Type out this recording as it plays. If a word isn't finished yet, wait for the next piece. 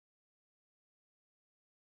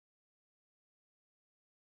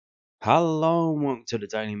Hello and welcome to the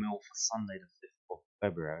Daily Mill for Sunday the 5th of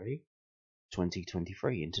February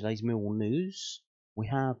 2023. In today's Millwall news, we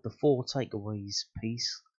have the 4 takeaways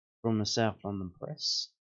piece from the South London Press.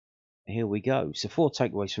 Here we go. So 4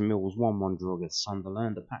 takeaways from Millwall's 1-1 draw against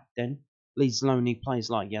Sunderland. The packed den leads lonely, plays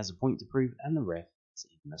like he has a point to prove, and the ref is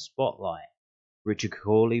in the spotlight. Richard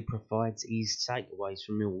Corley provides his takeaways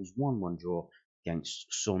from Millwall's 1-1 draw against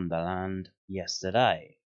Sunderland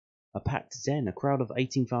yesterday. A packed den, a crowd of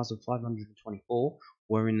 18,524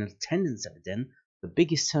 were in attendance at the den, the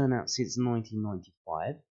biggest turnout since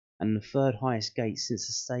 1995, and the 3rd highest gate since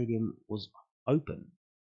the stadium was open.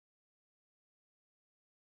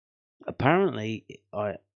 Apparently,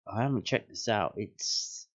 I haven't checked this out,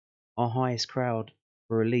 it's our highest crowd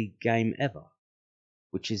for a league game ever,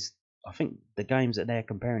 which is, I think the games that they're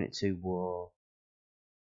comparing it to were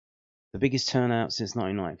the biggest turnout since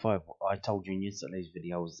 1995. I told you in yesterday's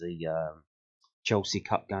video was the Chelsea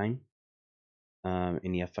Cup game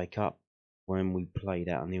in the FA Cup when we played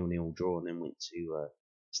out a 0-0 draw and then went to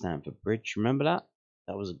Stamford Bridge. Remember that?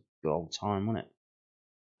 That was a good old time, wasn't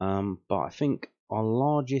it? But I think our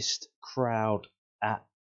largest crowd at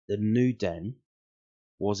the New Den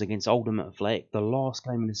was against Oldham Athletic, the last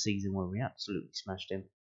game of the season where we absolutely smashed them.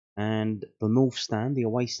 And the North Stand, the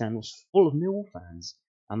away stand, was full of Millwall fans.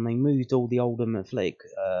 And they moved all the Oldham Athletic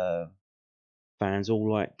fans, all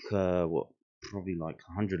like, probably like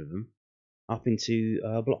 100 of them, up into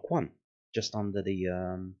Block 1, just under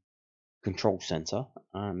the control centre.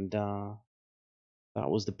 And that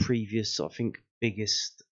was the previous, I think,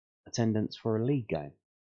 biggest attendance for a league game.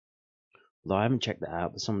 Although I haven't checked that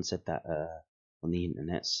out, but someone said that on the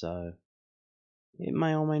internet, so it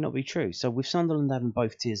may or may not be true. So with Sunderland having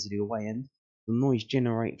both tiers of the away end, the noise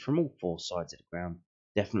generated from all 4 sides of the ground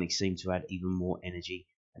definitely seemed to add even more energy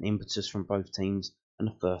and impetus from both teams, and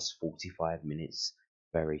the first 45 minutes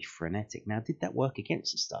very frenetic. Now, did that work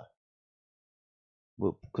against us though?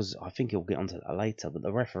 Well, because I think he'll get onto that later, but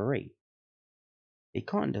the referee, he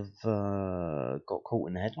kind of got caught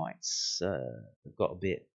in the headlights, got a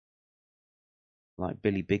bit like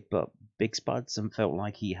Billy Big Spuds, and felt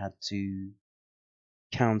like he had to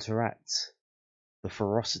counteract the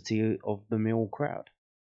ferocity of the Mill crowd.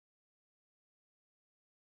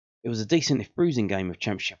 It was a decent, if bruising, game of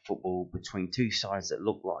championship football between 2 sides that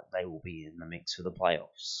looked like they will be in the mix for the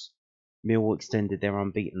playoffs. Millwall extended their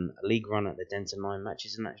unbeaten league run at the Den to 9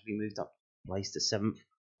 matches and actually moved up place to 7th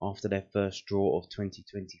after their first draw of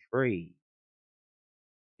 2023.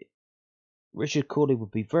 Richard Corley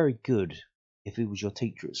would be very good if he was your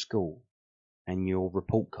teacher at school and your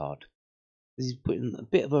report card. He's putting a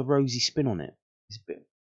bit of a rosy spin on it. It's a bit,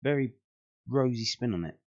 very rosy spin on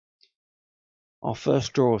it. Our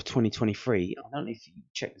first draw of 2023, I don't know if you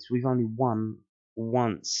checked this, we've only won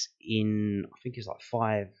once in, I think it's like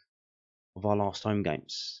 5 of our last home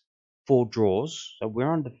games. 4 draws, so we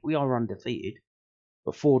are undefeated,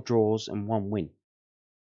 but 4 draws and 1 win.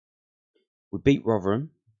 We beat Rotherham,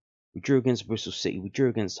 we drew against Bristol City, we drew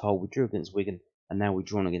against Hull, we drew against Wigan, and now we've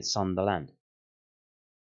drawn against Sunderland.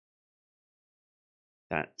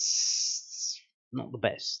 That's not the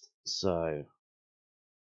best. So,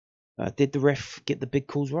 did the ref get the big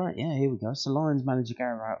calls right? Yeah, here we go. So Lions manager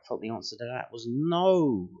Gary Rowett felt the answer to that was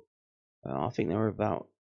no. I think there were about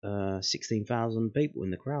 16,000 people in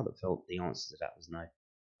the crowd that felt the answer to that was no.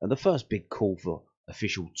 The first big call for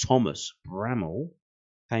official Thomas Bramall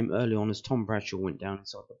came early on as Tom Bradshaw went down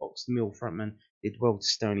inside the box. The Mill frontman did well to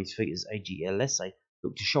stay on his feet as A.G. Elese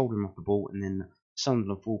looked to shoulder him off the ball, and then the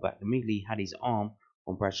Sunderland fullback immediately had his arm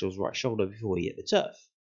on Bradshaw's right shoulder before he hit the turf.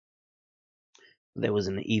 There was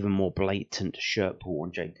an even more blatant shirt pull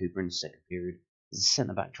on Jake Cooper in the second period as the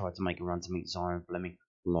centre-back tried to make a run to meet Zion Fleming.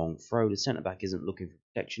 Long throw. The centre-back isn't looking for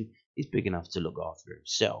protection. He's big enough to look after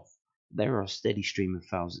himself. There are a steady stream of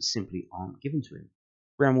fouls that simply aren't given to him.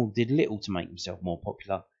 Bramall did little to make himself more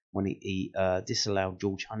popular when he disallowed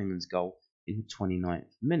George Honeyman's goal in the 29th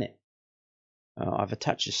minute. I've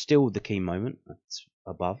attached a still of the key moment that's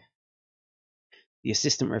above. The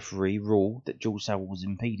assistant referee ruled that George Saville was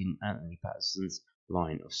impeding Anthony Patterson's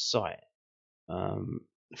line of sight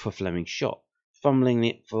for Fleming's shot, fumbling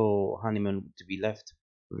it for Honeyman to be left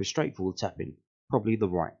with a straightforward tap-in, probably the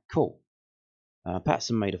right call.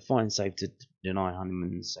 Patterson made a fine save to deny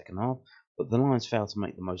Honeyman in the second half, but the Lions failed to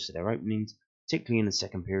make the most of their openings, particularly in the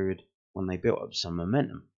second period when they built up some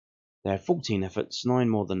momentum. They had 14 efforts, 9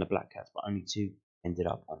 more than the Black Cats, but only 2 ended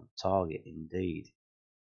up on target indeed.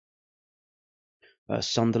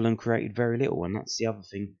 Sunderland created very little, and that's the other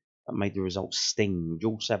thing that made the result sting.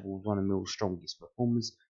 George Saville was one of Mill's strongest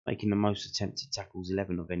performers, making the most attempted tackles,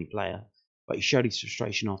 11 of any player, but he showed his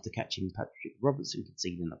frustration after catching Patrick Robertson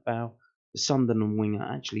conceding a foul, the Sunderland winger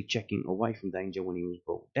actually checking away from danger when he was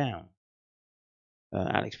brought down.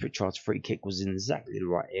 Alex Pritchard's free kick was in exactly the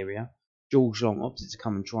right area. George Long opted to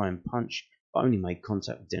come and try and punch, but only made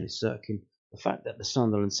contact with Dennis Sirkin. The fact that the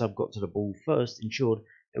Sunderland sub got to the ball first ensured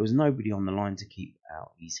there was nobody on the line to keep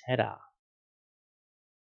out his header.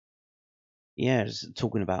 Yeah, just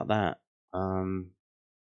talking about that.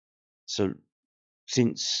 So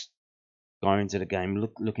since going to the game,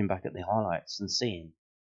 looking back at the highlights and seeing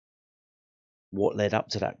what led up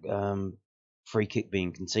to that free kick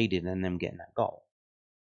being conceded and them getting that goal,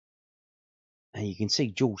 and you can see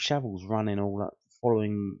George Savile's running all up,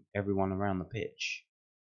 following everyone around the pitch,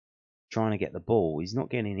 trying to get the ball. He's not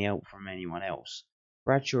getting any help from anyone else.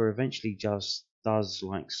 Bradshaw eventually just does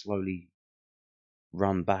slowly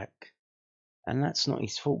run back, and that's not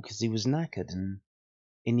his fault because he was knackered. And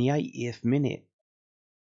in the 80th minute,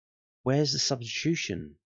 where's the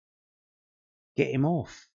substitution? Get him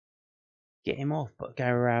off. But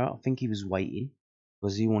Gary out, I think he was waiting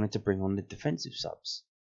because he wanted to bring on the defensive subs,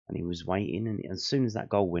 and he was waiting. And as soon as that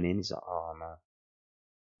goal went in, he's like, "Oh no!"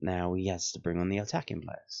 Now he has to bring on the attacking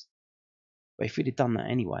players. But if he'd have done that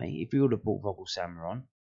anyway, if he would have brought Vogelsammer on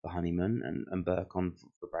for Honeyman and Burke on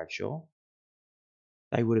for Bradshaw,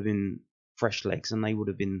 they would have been fresh legs and they would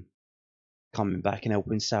have been coming back and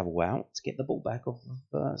helping Savile out to get the ball back off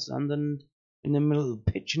of Sunderland in the middle of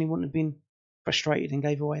the pitch, and he wouldn't have been frustrated and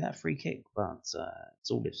gave away that free kick. But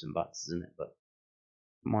it's all ifs and buts, isn't it? But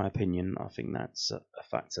in my opinion, I think that's a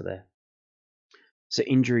factor there. So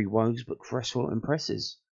injury woes, but Cresswell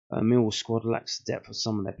impresses. Millwall squad lacks the depth of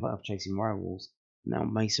some of their playoff chasing rivals. Now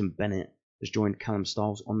Mason Bennett has joined Callum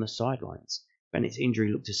Stiles on the sidelines. Bennett's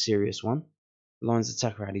injury looked a serious one. The Lions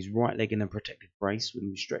attacker had his right leg in a protective brace when he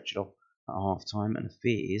was stretched off at half time, and the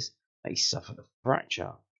fear is that he suffered a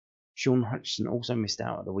fracture. Sean Hutchinson also missed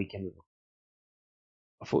out at the weekend.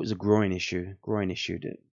 I thought it was a groin issue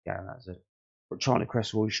that Garrett said. But Charlie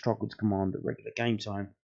Cresswell, who struggled to command at regular game time,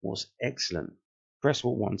 was excellent.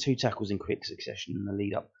 Cresswell won 2 tackles in quick succession in the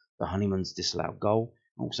lead up to Honeyman's disallowed goal,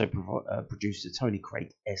 and also produced a Tony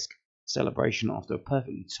Craig-esque celebration after a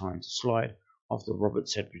perfectly timed slide after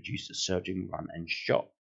Roberts had produced a surging run and shot.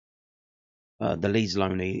 The Leeds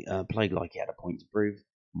loanee played like he had a point to prove.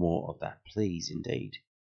 More of that, please, indeed.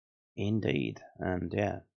 And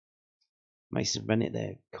yeah, Mason Bennett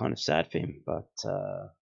there, kind of sad for him, but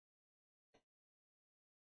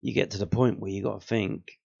you get to the point where you got to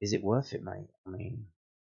think, is it worth it, mate? I mean,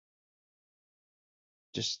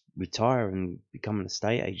 just retire and become an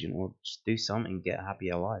estate agent, or just do something, get a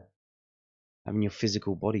happier life. Having your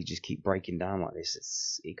physical body just keep breaking down like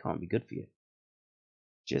this, it can't be good for you.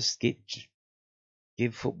 Just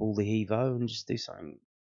give football the heave-ho and just do something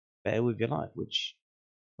better with your life, which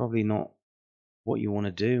probably not what you want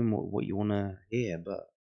to do and what you want to hear, but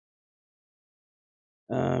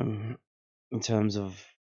in terms of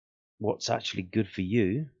what's actually good for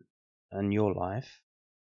you and your life,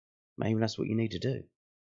 maybe that's what you need to do.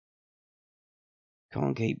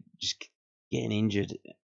 Can't keep just getting injured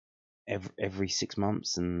every 6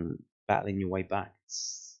 months and battling your way back.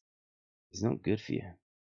 It's not good for you.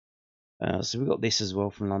 So we got this as well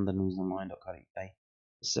from LondonNewsOnline.co.uk,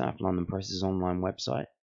 the South London Press's online website.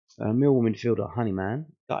 Millwall midfielder Honeyman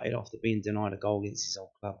gutted after being denied a goal against his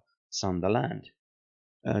old club, Sunderland.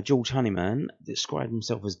 George Honeyman described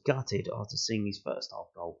himself as gutted after seeing his first half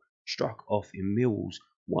goal struck off in Millwall's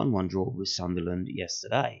 1-1 draw with Sunderland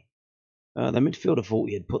yesterday. The midfielder thought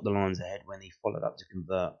he had put the Lions ahead when he followed up to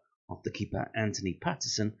convert after keeper Anthony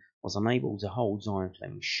Patterson was unable to hold Zion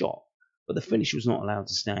Fleming's shot, but the finish was not allowed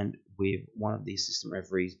to stand, with one of the assistant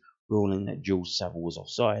referees ruling that George Savile was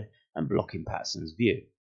offside and blocking Patterson's view.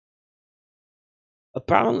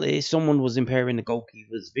 Apparently, someone was impairing the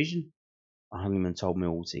goalkeeper's vision, Honeyman told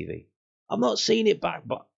Millwall TV. "I've not seen it back,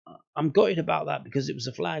 but I'm gutted about that because it was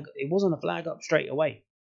a flag. It wasn't a flag up straight away.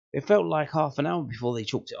 It felt like half an hour before they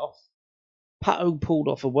chalked it off. Pato pulled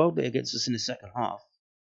off a worldly against us in the second half.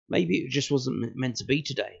 Maybe it just wasn't meant to be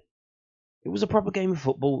today. It was a proper game of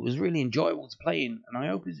football. It was really enjoyable to play in, and I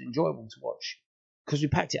hope it's enjoyable to watch because we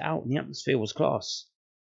packed it out and the atmosphere was class.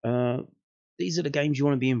 These are the games you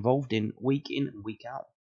want to be involved in week in and week out.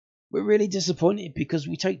 We're really disappointed because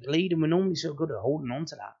we take the lead and we're normally so good at holding on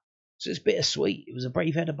to that. So it's bittersweet. It was a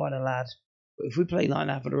brave header by the lad. But if we play like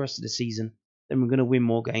that for the rest of the season, then we're going to win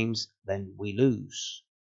more games than we lose.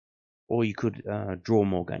 Or you could draw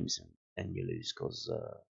more games than you lose, because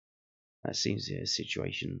that seems the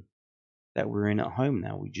situation that we're in at home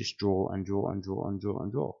now. We just draw and draw and draw and draw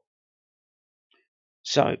and draw.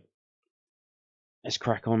 So let's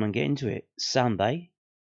crack on and get into it. Sunday,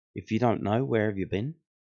 If you don't know, where have you been?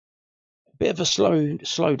 Bit of a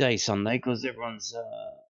slow day Sunday because everyone's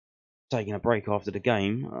taking a break after the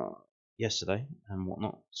game yesterday and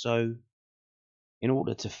whatnot. So, in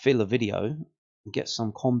order to fill a video and get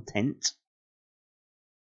some content,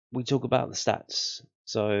 we talk about the stats.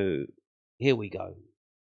 So, here we go.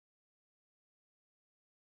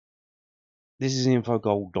 This is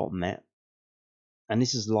infogold.net, and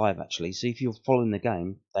this is live actually. So, if you're following the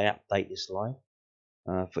game, they update this live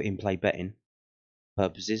for in-play betting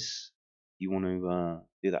purposes. You want to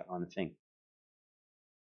do that kind of thing.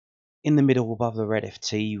 In the middle above the red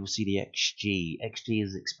FT, you will see the XG. XG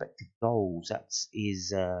is expected goals. That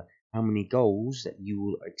is how many goals that you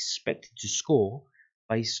will expect to score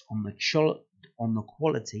based on the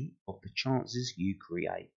quality of the chances you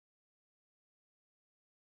create.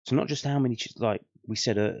 So not just how many, like we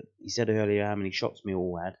said, he said earlier, how many shots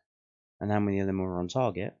Millwall had and how many of them were on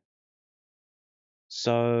target.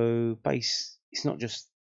 So it's not just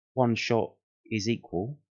one shot is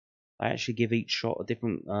equal. They actually give each shot a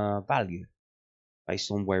different value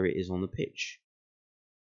based on where it is on the pitch.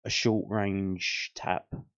 A short range tap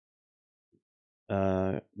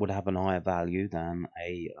would have an higher value than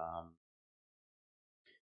a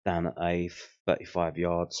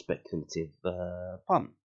 35-yard speculative punt.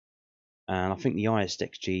 And I think the highest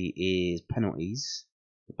XG is penalties,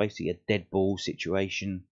 basically a dead ball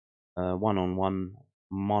situation, one-on-one,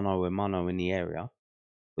 mano-a-mano in the area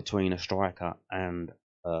between a striker and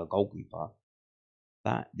a goalkeeper.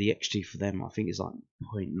 That the XG for them I think is like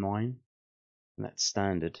 0.9, and that's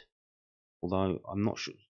standard. Although I'm not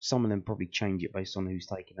sure, some of them probably change it based on who's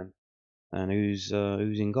taking them and who's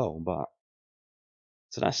in goal. But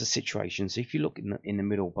so that's the situation. So if you look in the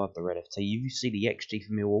middle above the red FT, you see the XG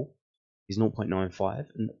for Millwall is 0.95,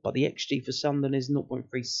 but the XG for Sunderland is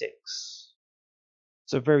 0.36.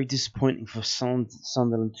 So very disappointing for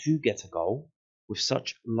Sunderland to get a goal with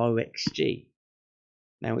such low XG.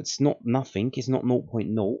 Now it's not nothing. It's not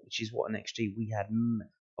 0.0, which is what an XG we had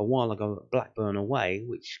a while ago at Blackburn away,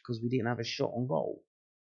 which because we didn't have a shot on goal,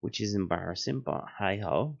 which is embarrassing. But hey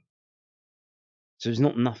ho. So it's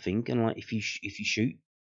not nothing, and like if you shoot,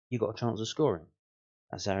 you got a chance of scoring.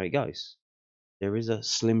 That's how it goes. There is a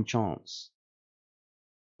slim chance,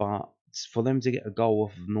 but for them to get a goal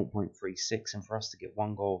off of 0.36 and for us to get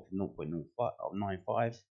one goal of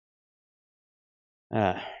 0.95,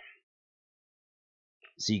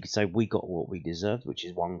 so you could say we got what we deserved, which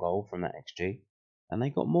is one goal from that XG, and they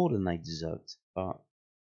got more than they deserved. But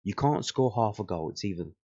you can't score half a goal. It's either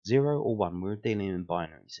 0 or 1. We're dealing in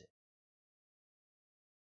binaries here.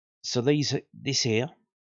 So this here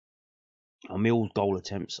are Mill's goal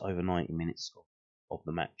attempts over 90 minutes of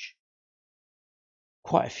the match.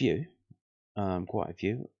 Quite a few. Quite a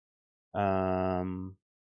few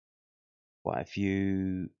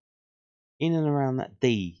in and around the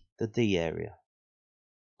D area,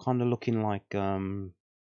 kind of looking like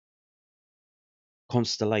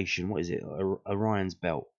constellation. What is it? Orion's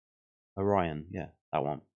belt. Orion, yeah, that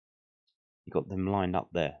one. You got them lined up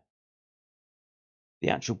there. The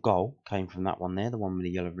actual goal came from that one there, the one with the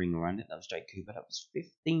yellow ring around it. That was Jake Cooper. That was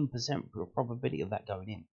 15% probability of that going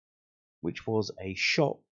in, which was a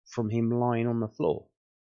shot from him lying on the floor.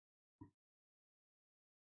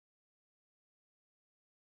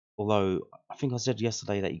 Although I think I said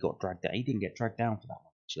yesterday that he got dragged down. He didn't get dragged down for that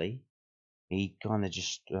one, actually. He kind of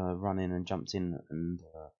just ran in and jumped in and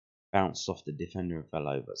bounced off the defender and fell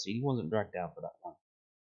over. So he wasn't dragged down for that one.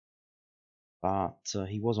 But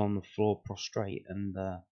he was on the floor prostrate and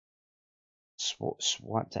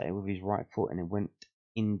swiped at it with his right foot, and it went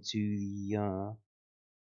into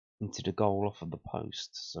the goal off of the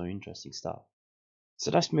post. So interesting stuff.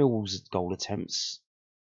 So that's Millwall's goal attempts.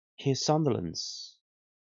 Here's Sunderland's.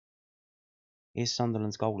 Here's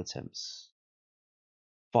Sunderland's goal attempts.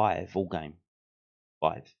 5 all game.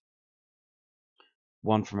 5.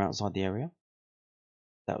 1 from outside the area.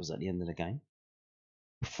 That was at the end of the game.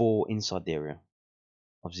 4 inside the area.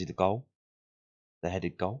 Obviously the goal. The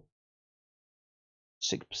headed goal.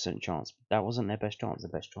 6% chance. But that wasn't their best chance. Their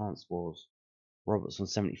best chance was Robertson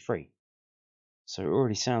 73. So it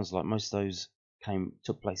already sounds like most of those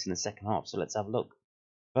took place in the second half. So let's have a look.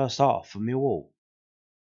 First half for Millwall.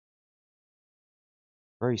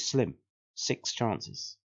 Very slim. 6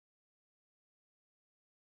 chances.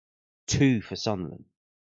 2 for Sunderland.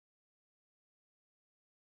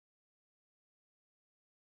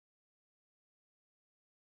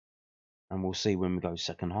 And we'll see when we go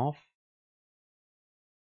second half.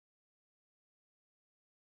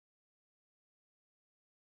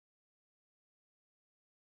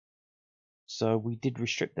 So we did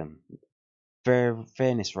restrict them.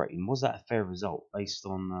 fairness rating. Was that a fair result based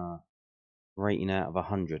on rating out of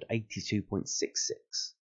 100,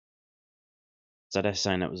 82.66? So they're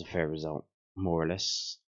saying that was a fair result, more or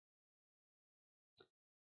less.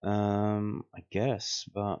 I guess,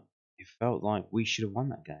 but it felt like we should have won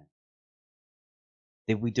that game.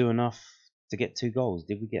 Did we do enough to get 2 goals?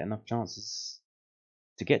 Did we get enough chances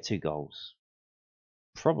to get 2 goals?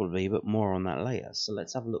 Probably, but more on that later. So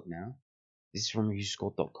let's have a look now. This is from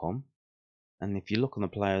whoscored.com, and if you look on the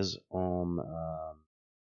players on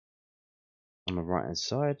the right hand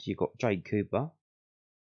side, you've got Jade Cooper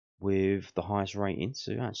with the highest rating,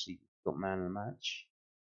 so actually got man of the match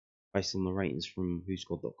based on the ratings from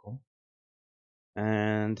whoscored.com.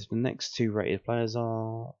 And the next 2 rated players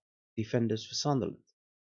are defenders for Sunderland.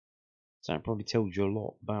 So it probably tells you a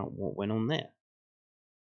lot about what went on there.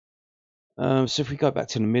 So if we go back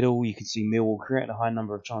to the middle, you can see Millwall create a high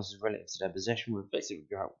number of chances relative to their possession. We're basically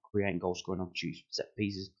creating goal scoring opportunities from set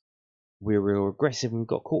pieces. We're real aggressive and we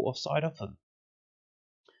got caught offside often.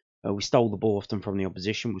 We stole the ball often from the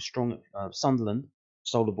opposition. We're strong at Sunderland.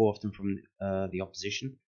 Stole the ball often from the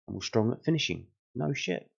opposition and we're strong at finishing. No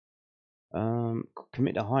shit.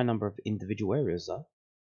 Commit a high number of individual areas though.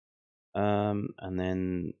 And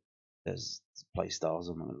then there's play styles.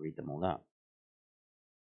 I'm not going to read them all out.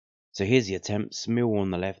 So here's the attempts. Millwall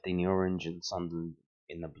on the left in the orange and Sunderland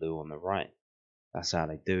in the blue on the right. That's how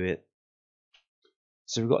they do it.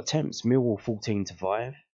 So we've got attempts. Millwall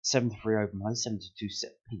 14-5, 7-3 open play, 7-2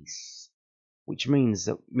 set piece. Which means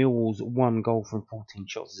that Millwall's 1 goal from 14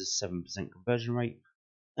 shots is a 7% conversion rate.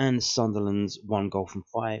 And Sunderland's 1 goal from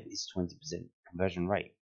 5 is 20% conversion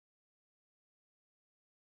rate.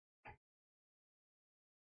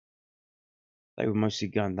 They were mostly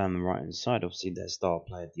going down the right hand side. Obviously their star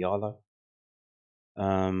player Diallo.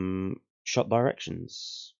 Shot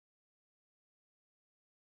directions.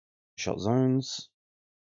 Shot zones.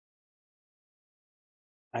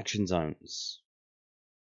 Action zones.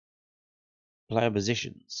 Player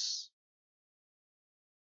positions.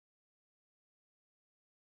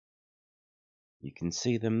 You can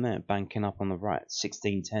see them there, banking up on the right.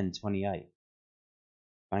 16, 10, 28.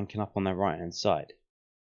 Banking up on their right hand side.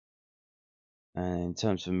 And in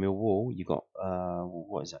terms of Millwall, you got,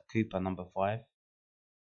 what is that, Cooper, number 5.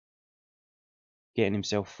 Getting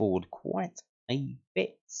himself forward quite a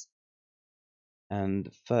bit. And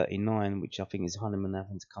 39, which I think is Honeyman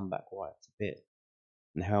having to come back quite a bit.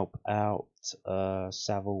 And help out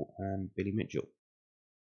Saville and Billy Mitchell.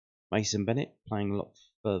 Mason Bennett playing a lot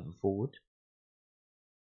further forward.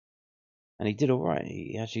 And he did alright.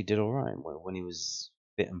 He actually did alright when he was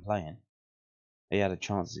fit and playing. He had a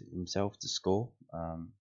chance himself to score.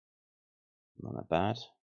 Not that bad.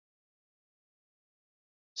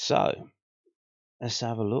 So, let's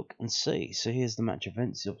have a look and see. So here's the match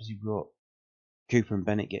events. Obviously we've got Cooper and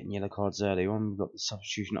Bennett getting yellow cards early on. We've got the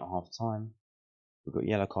substitution at half time. We've got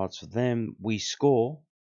yellow cards for them. We score.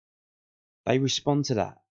 They respond to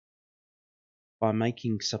that by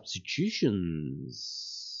making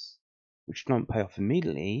substitutions, which don't pay off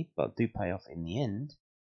immediately, but do pay off in the end.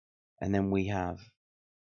 And then we have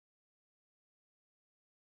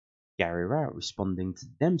Gary Rowett responding to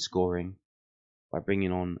them scoring by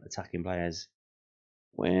bringing on attacking players.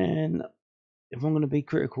 When, if I'm going to be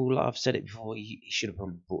critical, like I've said it before, he should have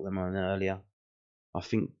probably brought them on earlier. I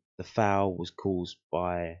think the foul was caused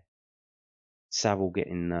by Saville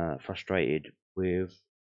getting frustrated with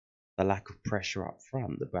the lack of pressure up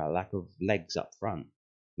front, the lack of legs up front,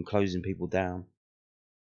 and closing people down,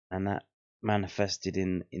 and that manifested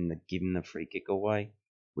in the giving the free kick away,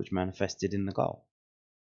 which manifested in the goal.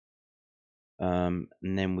 And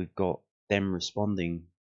then we've got them responding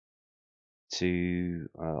to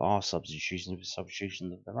our substitutions with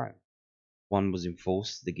substitutions of their own. One was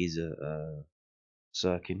enforced, the geezer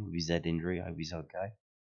Sirkin with his head injury. I hope he's okay.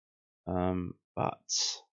 But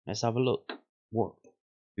let's have a look.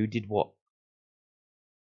 Who did what?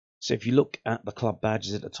 So if you look at the club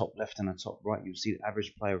badges at the top left and the top right, you'll see the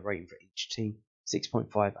average player rating for each team: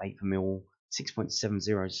 6.58 for Millwall, 6.70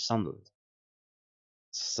 for Sunderland.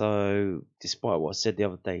 So, despite what I said the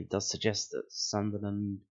other day, it does suggest that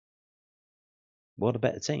Sunderland were the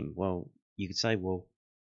better team. Well, you could say, well,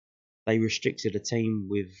 they restricted a team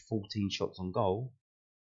with 14 shots on goal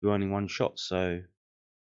to only 1 shot, so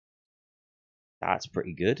that's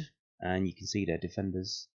pretty good. And you can see their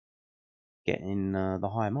defenders getting the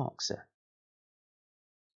high marks there.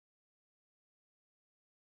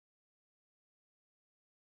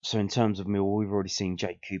 So in terms of Millwall, we've already seen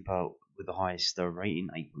Jake Cooper with the highest rating,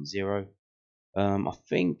 8.0. I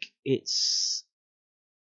think it's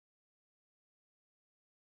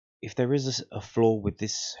if there is a flaw with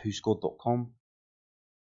this WhoScored.com,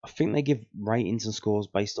 I think they give ratings and scores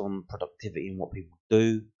based on productivity and what people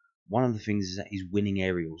do. One of the things is that he's winning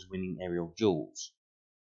aerial duels.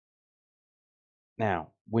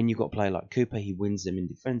 Now, when you've got a player like Cooper, he wins them in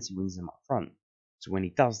defence, he wins them up front. So when he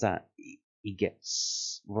does that, he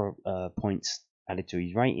gets points added to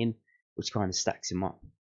his rating, which kind of stacks him up.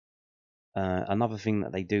 Another thing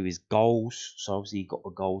that they do is goals. So obviously he got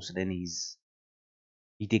the goal, so then he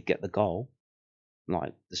did get the goal.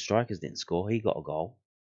 Like the strikers didn't score, he got a goal.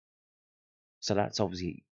 So that's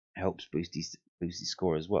obviously helps boost his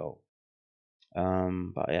score as well.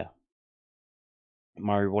 But yeah,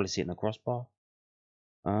 Murray Wallace hitting the crossbar.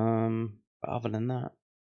 But other than that,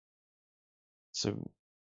 so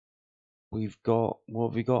we've got what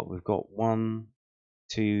have we got? We've got 1,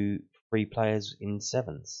 2, 3 players in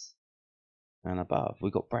 7s and above.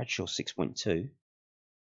 We've got Bradshaw 6.2.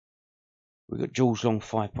 We've got George Long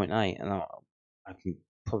 5.8, and I can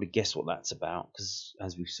probably guess what that's about because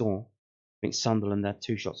as we saw, I think Sunderland had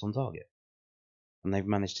 2 shots on target, and they've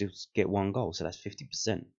managed to get 1 goal, so that's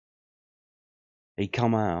 50%. He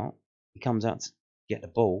comes out to get the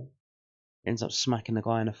ball, ends up smacking the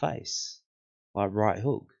guy in the face, like right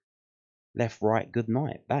hook, left, right, good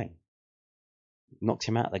night, bang, knocked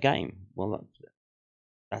him out of the game. Well,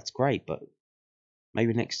 that's great, but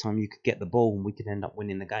maybe next time you could get the ball and we could end up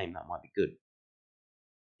winning the game. That might be good.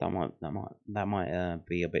 That might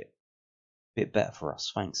be a bit better for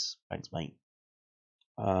us. Thanks, mate.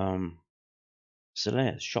 So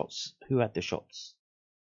there's shots. Who had the shots?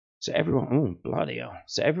 So everyone, oh bloody hell!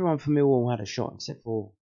 So everyone from Millwall had a shot except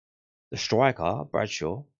for the striker,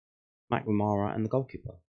 Bradshaw, McNamara, and the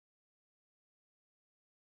goalkeeper.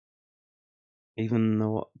 Even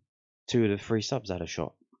though 2 of the 3 subs had a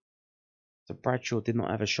shot. So Bradshaw did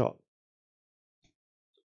not have a shot.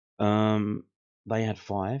 They had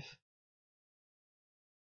 5.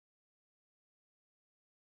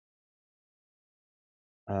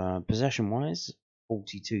 Possession wise,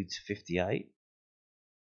 42 to 58.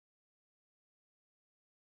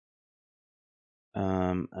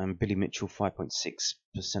 And Billy Mitchell,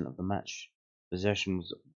 5.6% of the match possession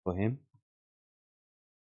was for him.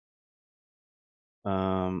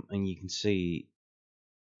 And you can see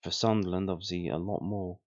for Sunderland, obviously a lot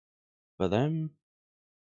more for them,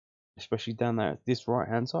 especially down there at this right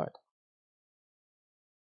hand side.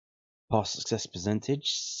 Pass success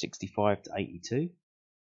percentage 65 to 82.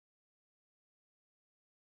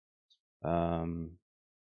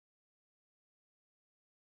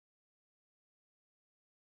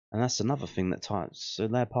 And that's another thing that types. So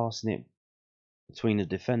they're passing it between the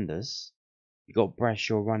defenders. You got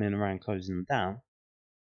Bradshaw running around closing them down.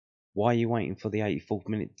 Why are you waiting for the 84th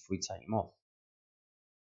minute before you take him off?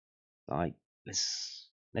 Like, let's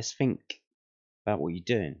think about what you're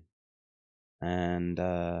doing and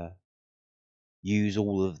use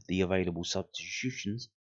all of the available substitutions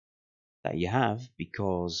that you have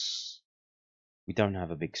because we don't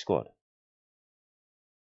have a big squad.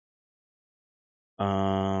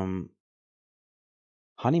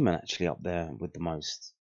 Honeyman actually up there with the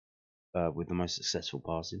most successful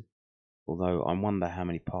passing. Although I wonder how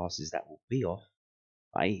many passes that will be off.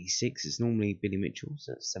 86 is normally Billy Mitchell,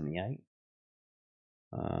 so that's 78.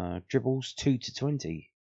 Dribbles 2 to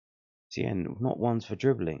 20. So yeah, not ones for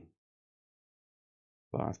dribbling.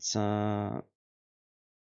 But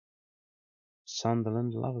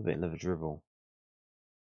Sunderland love a bit of a dribble.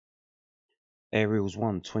 Aerials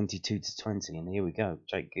 1, 22 to 20, and here we go.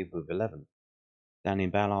 Jake Cooper with 11. Danny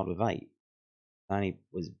Ballard with 8. Danny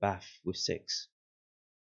was Bath with 6.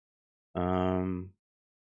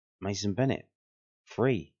 Mason Bennett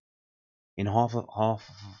 3 in half of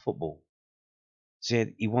football. So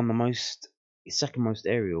he won his second most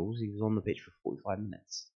aerials. He was on the pitch for 45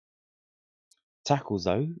 minutes. Tackles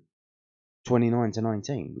though, 29 to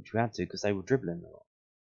 19, which we had to because they were dribbling a lot.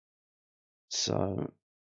 So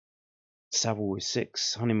Saville with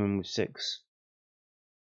 6, Honeyman with 6.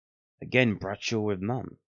 Again, Bradshaw with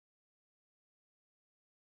none.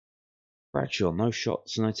 Bradshaw, no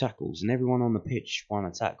shots, no tackles, and everyone on the pitch won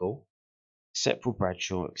a tackle, except for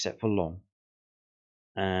Bradshaw, except for Long,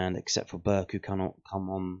 and except for Burke, who cannot come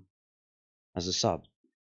on as a sub.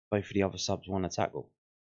 Both of the other subs won a tackle.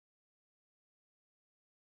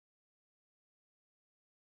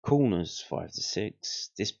 Corners 5 to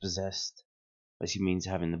 6, dispossessed, basically means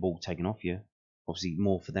having the ball taken off you. Obviously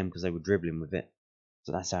more for them because they were dribbling with it.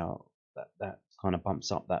 So that's how that kind of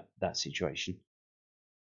bumps up that situation.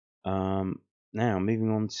 Now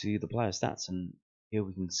moving on to the player stats, and here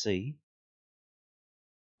we can see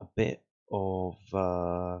a bit of.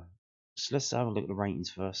 So let's have a look at the ratings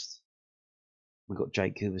first. We got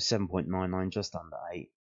Jake Cooper 7.99, just under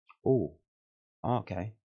 8. Oh,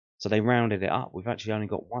 okay. So they rounded it up. We've actually only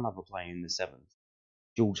got one other player in the 7th.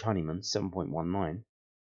 George Honeyman, 7.19.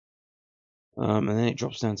 And then it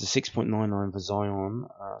drops down to 6.99 for Zion,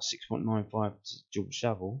 6.95 to George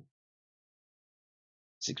Saville,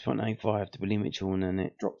 6.85 to Billy Mitchell, and then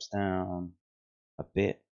it drops down a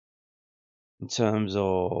bit in terms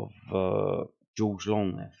of George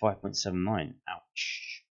Long at 5.79.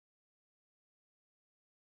 Ouch.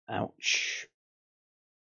 Ouch.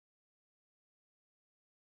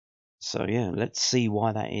 So yeah, let's see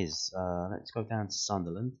why that is. Let's go down to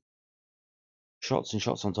Sunderland. Shots and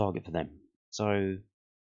shots on target for them. So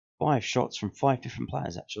 5 shots from 5 different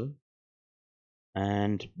players actually,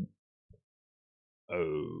 and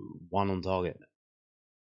 1 on target.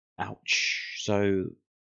 Ouch. So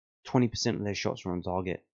 20% of their shots were on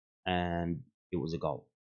target, and it was a goal.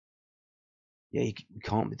 Yeah, you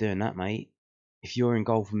can't be doing that, mate. If you're in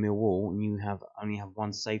goal for Millwall and you only have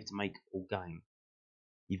 1 save to make all game,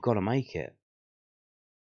 you've got to make it.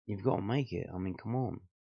 You've got to make it. I mean, come on.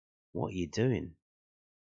 What are you doing?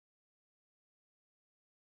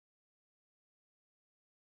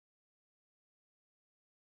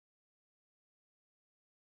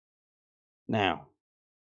 Now,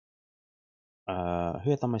 who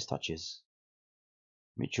had the most touches?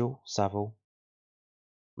 Mitchell, Saville,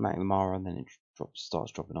 McNamara, and then it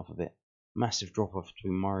starts dropping off a bit. Massive drop off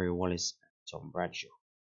between Mario Wallace and Tom Bradshaw.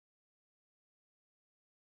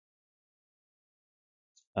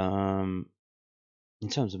 In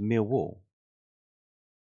terms of Millwall,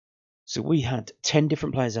 so we had 10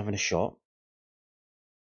 different players having a shot.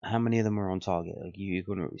 How many of them were on target? Like you're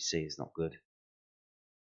going to see it's not good.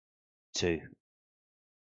 2.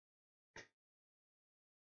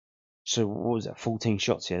 So what was that? 14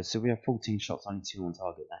 shots here. So we have 14 shots, only 2 on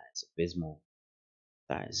target. That's abysmal.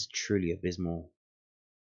 That is truly abysmal.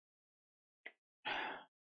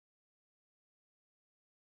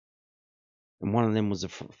 And one of them was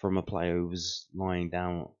from a player who was lying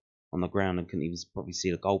down on the ground and couldn't even probably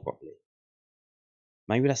see the goal properly.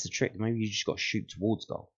 Maybe that's the trick. Maybe you just got to shoot towards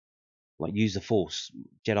goal. Like use the force,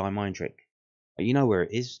 Jedi mind trick. Like, you know where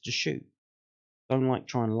it is, just shoot. Don't like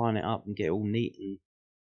try and line it up and get it all neat and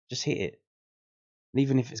just hit it. And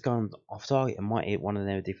even if it's going off target, it might hit one of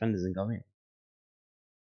their defenders and go in.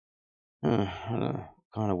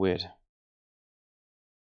 Kind of weird.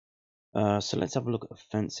 So let's have a look at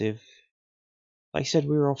offensive. They said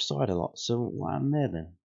we were offside a lot, so what happened there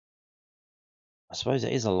then? I suppose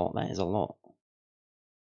it is a lot. That is a lot.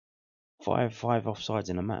 5 offsides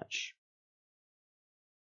in a match.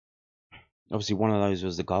 Obviously, one of those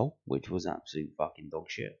was the goal, which was absolute fucking dog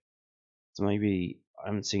shit. So maybe I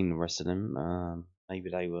haven't seen the rest of them. Maybe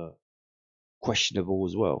they were questionable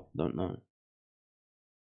as well. Don't know.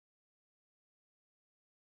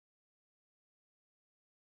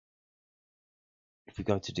 If we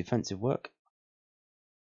go to defensive work,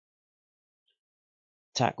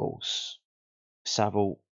 tackles,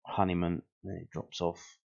 Saville, Honeyman, then it drops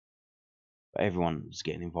off. But everyone's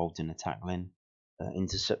getting involved in the tackling.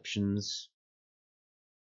 Interceptions.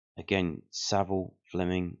 Again, Saville,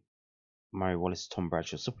 Fleming, Murray Wallace, Tom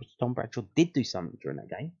Bradshaw. So Tom Bradshaw did do something during that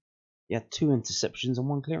game. He had 2 interceptions and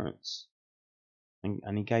 1 clearance.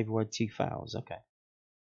 And he gave away 2 fouls. Okay.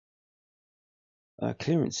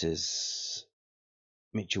 Clearances.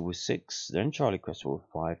 Mitchell with 6. Then Charlie Cresswell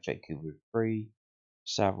with 5. Jake Cooper with 3.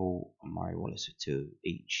 Saville and Murray Wallace with 2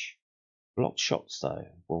 each. Blocked shots though.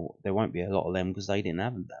 Well, there won't be a lot of them because they didn't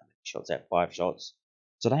have that many shots. They had 5 shots.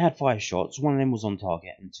 So they had 5 shots. One of them was on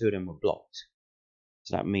target and 2 of them were blocked.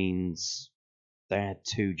 So that means they had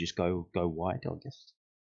 2 just go wide, I guess.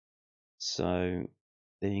 So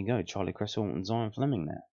there you go. Charlie Cresswell and Zion Fleming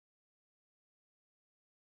there.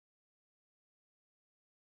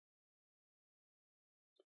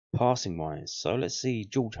 Passing wise, so let's see.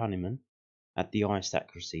 George Honeyman had the highest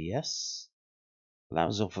accuracy, yes. But that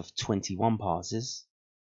was off of 21 passes.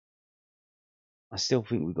 I still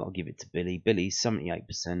think we've got to give it to Billy. Billy,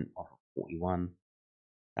 78% off of 41.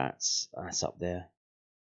 That's up there.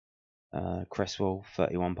 Cresswell,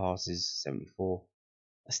 31 passes, 74.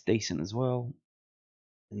 That's decent as well.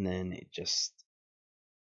 And then it just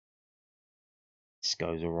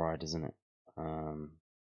goes alright, doesn't it?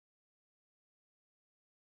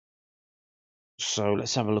 So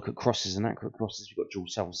let's have a look at crosses and accurate crosses. We've got George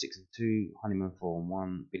Saville 6 and 2, Honeyman 4 and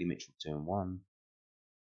 1, Billy Mitchell 2 and 1.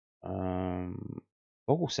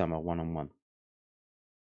 Ball Sammer 1 and 1.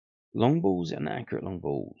 Long balls and accurate long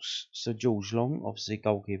balls. So George Long, obviously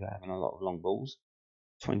goalkeeper, having a lot of long balls.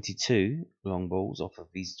 22 long balls off of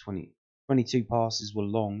these 22 passes were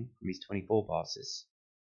long from his 24 passes.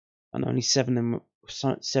 and only seven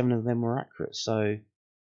of them were accurate. So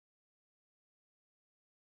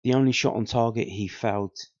the only shot on target he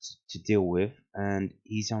failed to deal with, and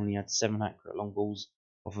he's only had 7 accurate long balls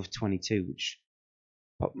off of 22, which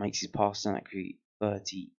makes his passing accuracy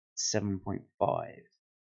 37.5.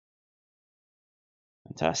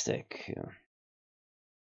 Fantastic.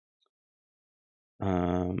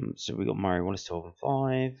 So we got Murray Wallace 12 and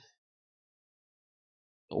 5.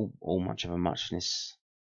 All much of a muchness,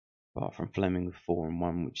 apart from Fleming with 4 and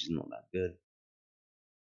 1, which is not that good.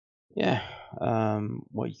 Yeah.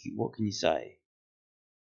 What can you say?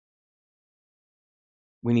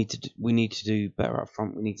 We need to do better up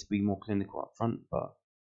front. We need to be more clinical up front. But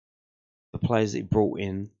the players that he brought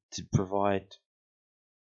in to provide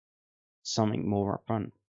something more up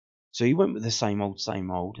front. So he went with the same old,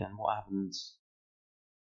 and what happens?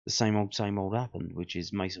 The same old happened, which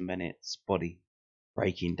is Mason Bennett's body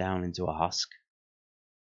breaking down into a husk,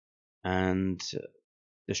 and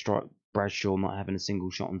the strike Bradshaw not having a single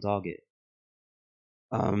shot on target.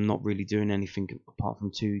 Not really doing anything apart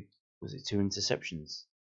from 2 interceptions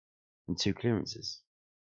and 2 clearances.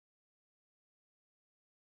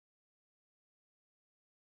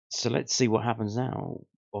 So let's see what happens now.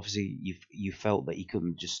 Obviously, you felt that he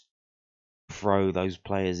couldn't just throw those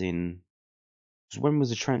players in. When was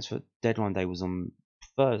the transfer deadline day? Was on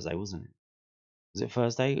Thursday, wasn't it? Was it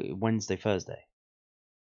Thursday? Wednesday, Thursday.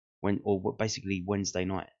 Basically Wednesday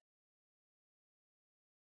night.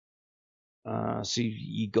 So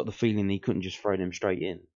you got the feeling he couldn't just throw them straight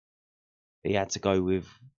in. He had to go with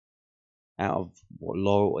out of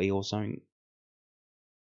loyalty or something.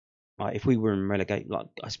 Like if we were in relegate, like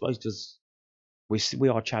I suppose because we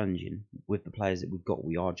are challenging with the players that we've got,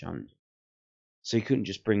 we are challenging. So you couldn't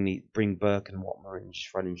just bring Burke and Watmer and just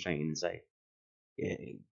throw them straight in and say, yeah,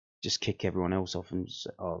 just kick everyone else off and just say,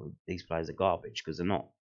 oh, these players are garbage, because they're not.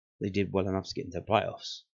 They did well enough to get into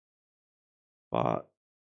playoffs. But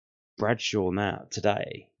Bradshaw now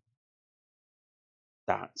today,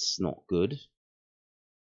 that's not good.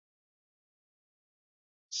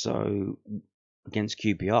 So against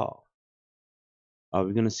QPR, are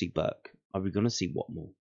we going to see Burke? Are we going to see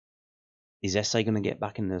Watmore? Is SA going to get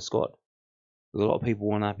back in the squad? A lot of people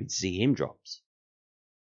weren't happy to see him dropped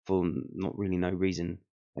for not really no reason.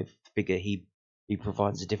 I figure he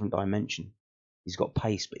provides a different dimension. He's got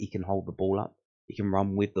pace, but he can hold the ball up. He can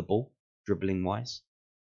run with the ball, dribbling wise.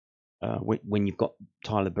 When you've got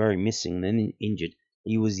Tyler Berry missing and then injured,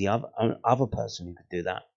 he was the other person who could do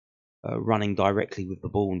that, running directly with the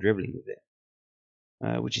ball and dribbling with it,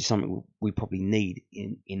 which is something we probably need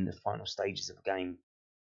in the final stages of the game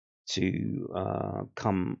to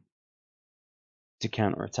come to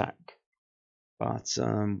counter attack. But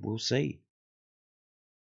we'll see.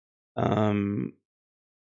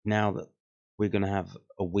 Now that we're going to have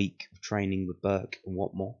a week of training with Burke and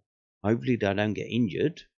Watmore, hopefully they don't get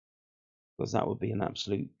injured, because that would be an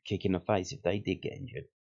absolute kick in the face if they did get injured.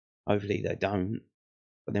 Hopefully they don't.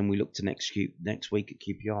 But then we look to next week at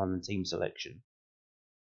QPR and the team selection.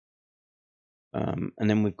 And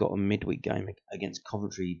then we've got a midweek game against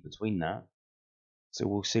Coventry between that. So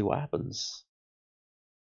we'll see what happens.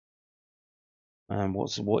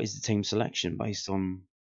 What is the team selection based on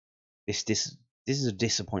this? This is a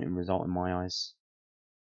disappointing result in my eyes.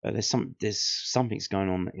 There's something's going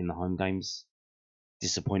on in the home games.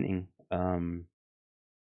 Disappointing. In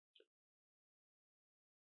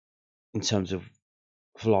terms of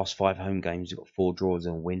for the last 5 home games, we've got 4 draws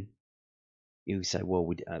and a win. You say, well,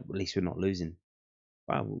 at least we're not losing.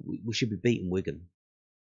 Well, we should be beating Wigan.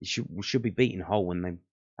 We should be beating Hull when they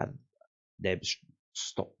had their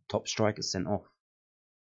top strikers sent off.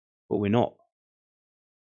 But we're not.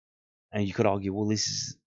 And you could argue, well,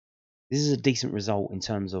 this is a decent result in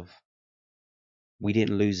terms of we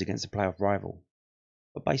didn't lose against a playoff rival.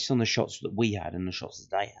 But based on the shots that we had and the shots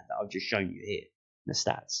that they had, that I've just shown you here, the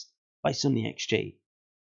stats, based on the XG,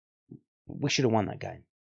 we should have won that game.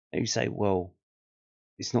 And you say, well,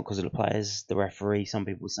 it's not because of the players, the referee, some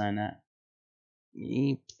people are saying that.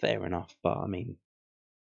 Yeah, fair enough, but I mean,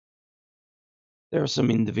 there are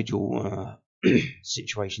some individual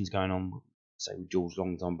situations going on, say with Jules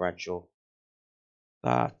Longton, Bradshaw,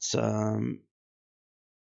 that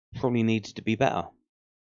probably needed to be better.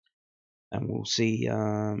 And we'll see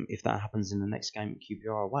if that happens in the next game at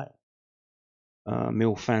QPR away.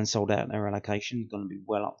 Mill fans sold out their allocation, going to be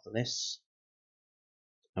well up for this.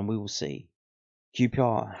 And we will see.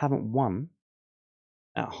 QPR haven't won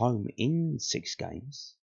at home in 6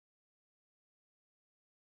 games.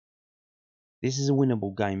 This is a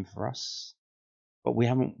winnable game for us. But we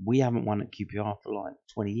haven't won at QPR for like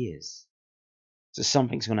 20 years. So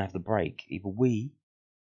something's going to have to break. Either we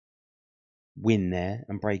win there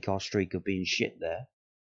and break our streak of being shit there,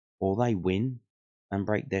 or they win and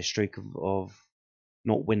break their streak of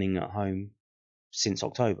not winning at home since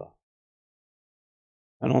October.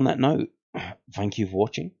 And on that note, thank you for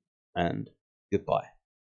watching, and goodbye.